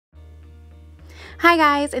Hi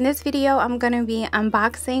guys, in this video I'm going to be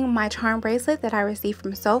unboxing my charm bracelet that I received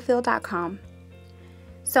from Soufeel.com.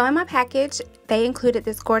 So in my package they included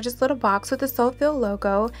this gorgeous little box with the Soufeel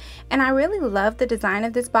logo, and I really love the design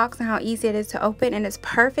of this box and how easy it is to open, and it's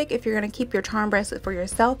perfect if you're going to keep your charm bracelet for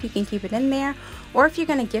yourself. You can keep it in there, or if you're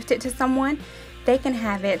going to gift it to someone, they can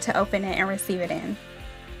have it to open it and receive it in.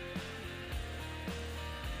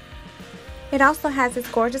 It also has this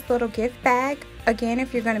gorgeous little gift bag, again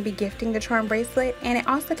if you're going to be gifting the charm bracelet, and it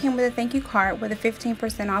also came with a thank you card with a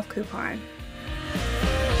 15% off coupon.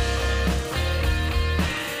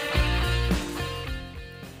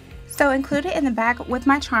 So included in the bag with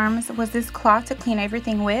my charms was this cloth to clean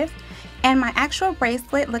everything with, and my actual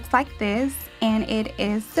bracelet looks like this, and it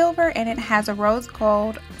is silver and it has a rose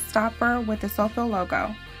gold stopper with the Soufeel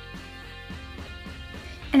logo.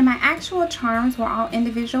 And my actual charms were all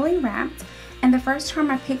individually wrapped. And the first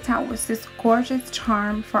charm I picked out was this gorgeous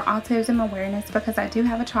charm for autism awareness, because I do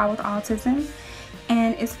have a child with autism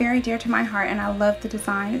and it's very dear to my heart, and I love the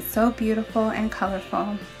design. It's so beautiful and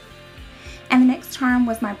colorful. And the next charm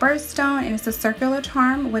was my birthstone, and it's a circular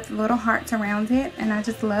charm with little hearts around it, and I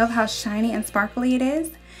just love how shiny and sparkly it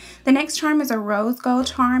is. The next charm is a rose gold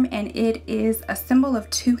charm, and it is a symbol of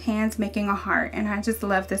two hands making a heart, and I just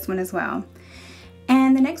love this one as well.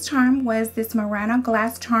 And the next charm was this Murano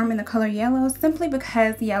glass charm in the color yellow, simply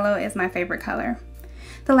because yellow is my favorite color.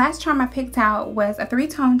 The last charm I picked out was a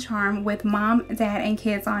three-tone charm with mom, dad, and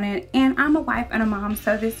kids on it, and I'm a wife and a mom,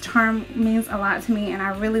 so this charm means a lot to me, and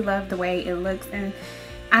I really love the way it looks, and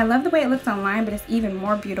I love the way it looks online, but it's even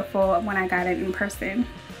more beautiful when I got it in person.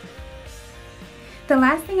 The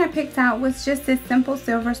last thing I picked out was just this simple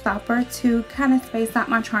silver stopper to kind of space out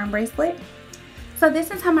my charm bracelet. So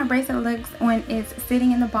this is how my bracelet looks when it's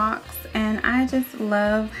sitting in the box, and I just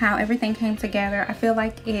love how everything came together. I feel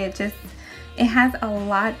like it has a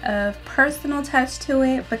lot of personal touch to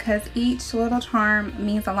it, because each little charm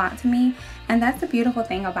means a lot to me, and that's the beautiful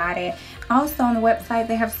thing about it. Also on the website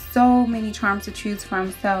they have so many charms to choose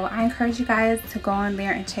from, so I encourage you guys to go on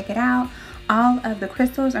there and check it out. All of the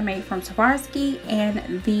crystals are made from Swarovski,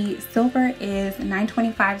 and the silver is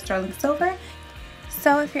 925 sterling silver.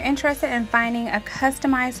 So if you're interested in finding a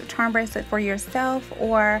customized charm bracelet for yourself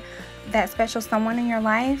or that special someone in your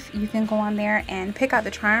life, you can go on there and pick out the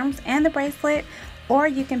charms and the bracelet, or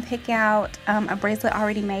you can pick out a bracelet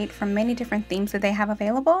already made from many different themes that they have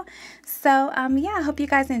available. So yeah, I hope you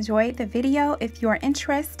guys enjoyed the video. If you are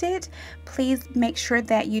interested, please make sure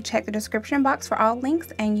that you check the description box for all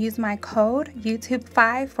links and use my code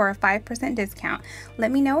YouTube5 for a 5% discount.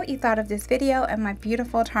 Let me know what you thought of this video and my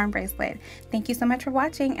beautiful charm bracelet. Thank you so much for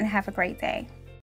watching, and have a great day.